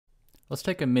Let's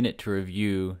take a minute to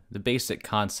review the basic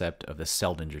concept of the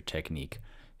Seldinger technique.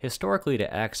 Historically,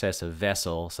 to access a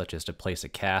vessel, such as to place a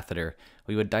catheter,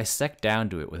 we would dissect down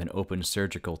to it with an open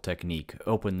surgical technique,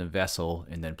 open the vessel,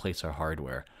 and then place our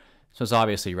hardware. So it's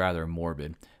obviously rather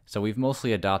morbid, so we've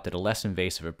mostly adopted a less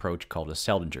invasive approach called a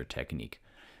Seldinger technique.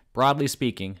 Broadly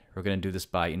speaking, we're going to do this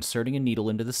by inserting a needle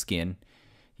into the skin,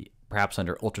 perhaps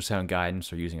under ultrasound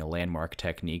guidance or using a landmark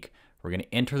technique. We're going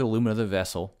to enter the lumen of the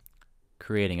vessel,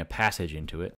 creating a passage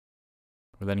into it.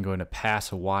 We're then going to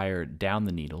pass a wire down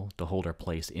the needle to hold our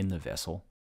place in the vessel.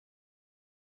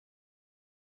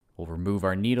 We'll remove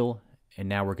our needle, and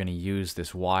now we're going to use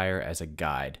this wire as a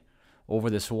guide.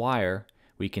 Over this wire,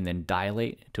 we can then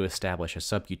dilate to establish a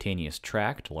subcutaneous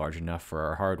tract large enough for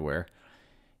our hardware,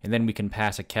 and then we can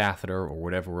pass a catheter or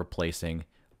whatever we're placing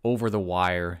over the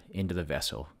wire into the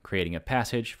vessel, creating a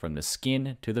passage from the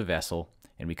skin to the vessel,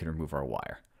 and we can remove our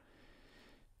wire.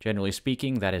 Generally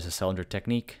speaking, that is a Seldinger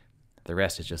technique. The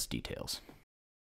rest is just details.